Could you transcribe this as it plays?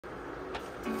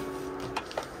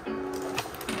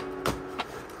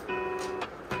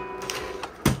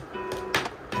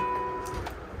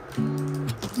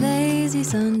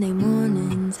Sunday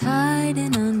mornings,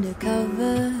 hiding under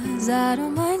covers. I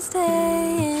don't mind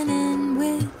staying in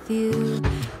with you.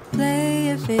 Play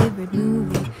your favorite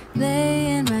movie,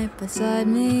 laying right beside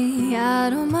me. I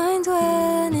don't mind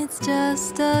when it's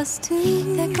just us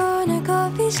two. That corner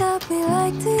coffee shop we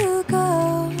like to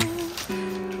go.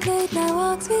 Late night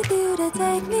walks with you to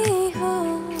take me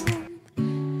home.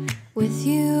 With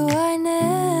you I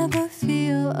never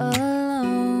feel alone.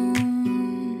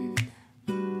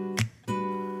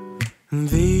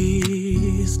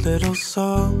 These little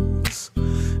songs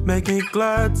make me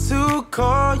glad to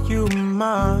call you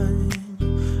mine.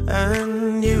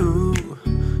 And you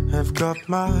have got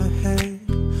my head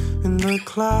in the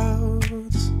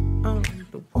clouds.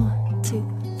 1, 2,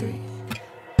 3.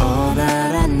 All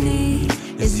that I need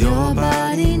is your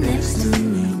body next to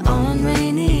me on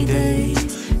rainy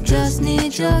days. Just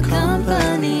need your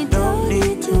company, don't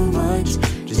need too much.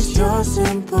 Just your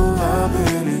simple love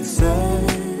and it's everything.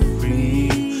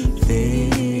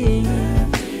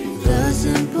 The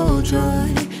simple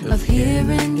joy of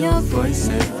hearing your voice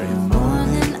every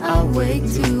morning. I wake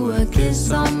to a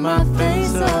kiss on my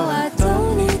face, so I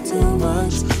don't need too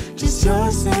much. Just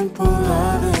your simple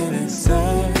love and it's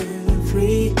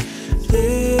everything.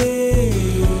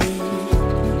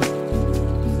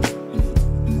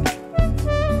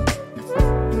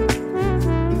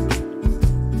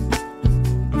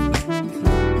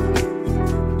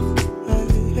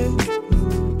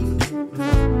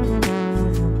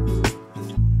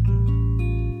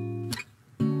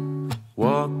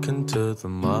 Walking to the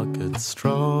market,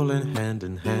 strolling hand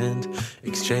in hand,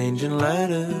 exchanging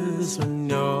letters when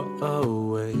you're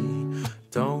away.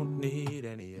 Don't need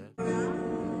any. I'm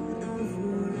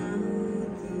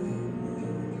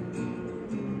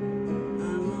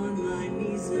on my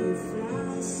knees in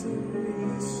frustration,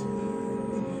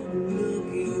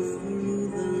 looking through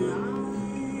the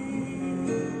light,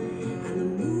 and the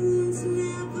moon's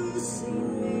never seen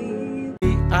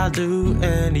me. I'll do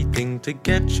anything to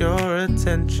get your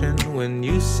attention. When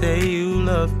you say you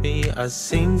love me, I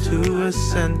seem to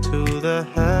ascend to the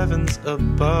heavens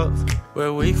above,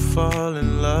 where we fall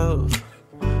in love.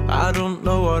 I don't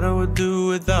know what I would do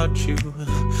without you,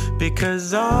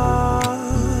 because all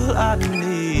I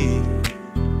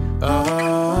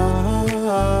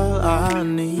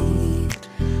need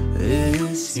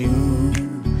is you.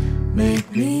 Make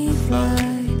me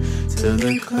fly to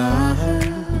the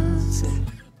clouds.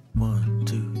 1,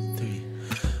 2, 3.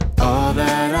 All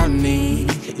that I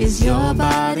need is your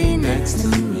body next to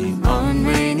me on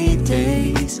rainy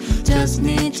days. Just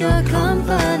need your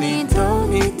company, don't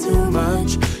need too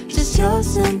much. Just your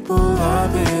simple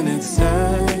love and it's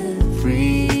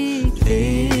everything.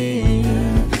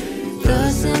 The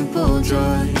simple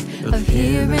joy of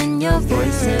hearing your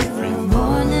voice every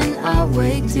morning. I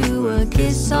wake to a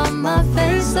kiss on my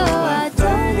face, so I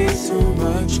don't need too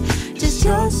much. Just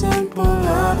your simple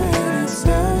love and it's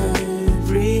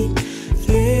everything.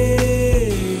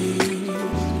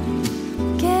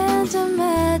 Can't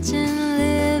imagine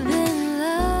living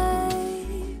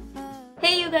life.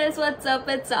 Hey you guys, what's up?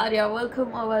 It's Arya.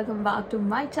 Welcome back to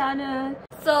my channel.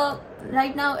 So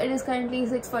right now it is currently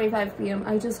 6:45 p.m.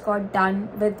 I just got done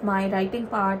with my writing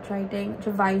part,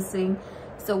 revising.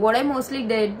 So what I mostly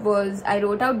did was I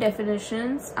wrote out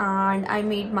definitions and I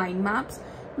made mind maps.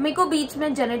 मेरे को बीच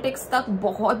में genetics तक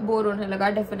बहुत bore होने लगा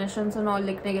definitions and all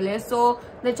लिखने के लिए. So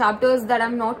the chapters that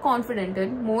I'm not confident in,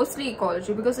 mostly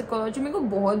ecology, because ecology मेरे को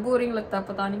बहुत boring लगता है,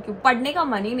 पता नहीं क्यों, पढ़ने का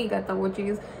मन ही नहीं करता वो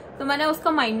चीज़. तो मैंने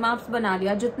उसका mind maps बना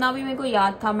लिया, जितना भी मेरे को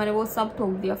याद था मैंने वो सब ठोक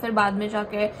दिया. फिर बाद में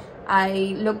जाके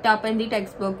I looked up in the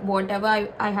textbook whatever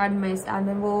I had missed and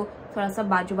then वो थोड़ा सा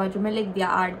बाजू में लिख दिया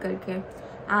add करके.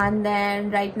 And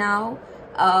then right now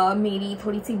मेरी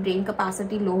थोड़ी सी brain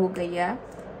capacity low हो गई है.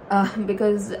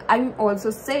 Because I'm also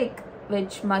sick,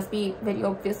 which must be very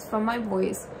obvious from my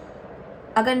voice.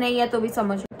 अगर नहीं है तो भी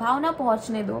समझ भावना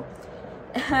पहुँचने दो.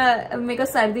 मेरे को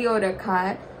सर्दी हो रखा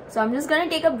है, so I'm just gonna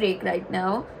take a break right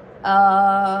now.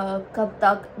 कब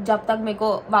तक, जब तक मेरे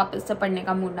को वापस से पढ़ने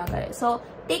का मूड ना करे. So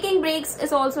taking breaks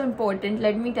is also important.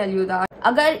 Let me tell you that.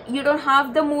 अगर you don't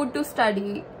have the mood to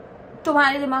study,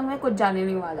 तुम्हारे दिमाग में कुछ जाने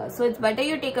नहीं वाला. So it's better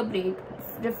you take a break,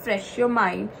 refresh your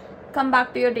mind, come back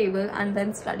to your table and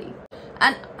then study.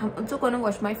 And I'm also gonna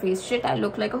wash my face. Shit, I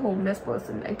look like a homeless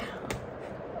person right now.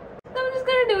 So I'm just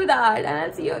gonna do that and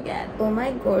I'll see you again. Oh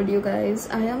my god, you guys,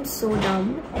 I am so dumb.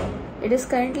 It is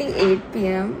currently 8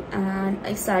 p.m. and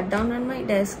I sat down on my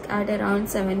desk at around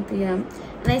 7 p.m.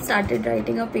 and I started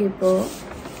writing a paper.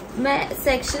 मैं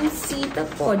section C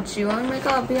तक पहुंची हूँ और मेरे को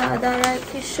अभी याद आ रहा है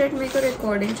कि शिट मेरे को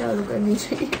रिकॉर्डिंग चालू करनी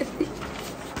चाहिए थी.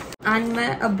 एंड मैं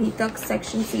अभी तक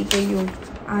सेक्शन सी पे ही हूँ.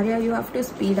 Arya, you have to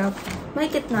speed up. भाई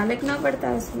कितना लिखना पड़ता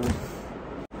है इसमें।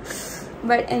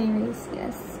 बट एनीवेज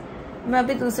यस, मैं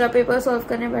अभी दूसरा पेपर सॉल्व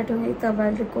करने बैठूंगी तब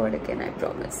I record again, I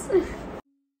promise.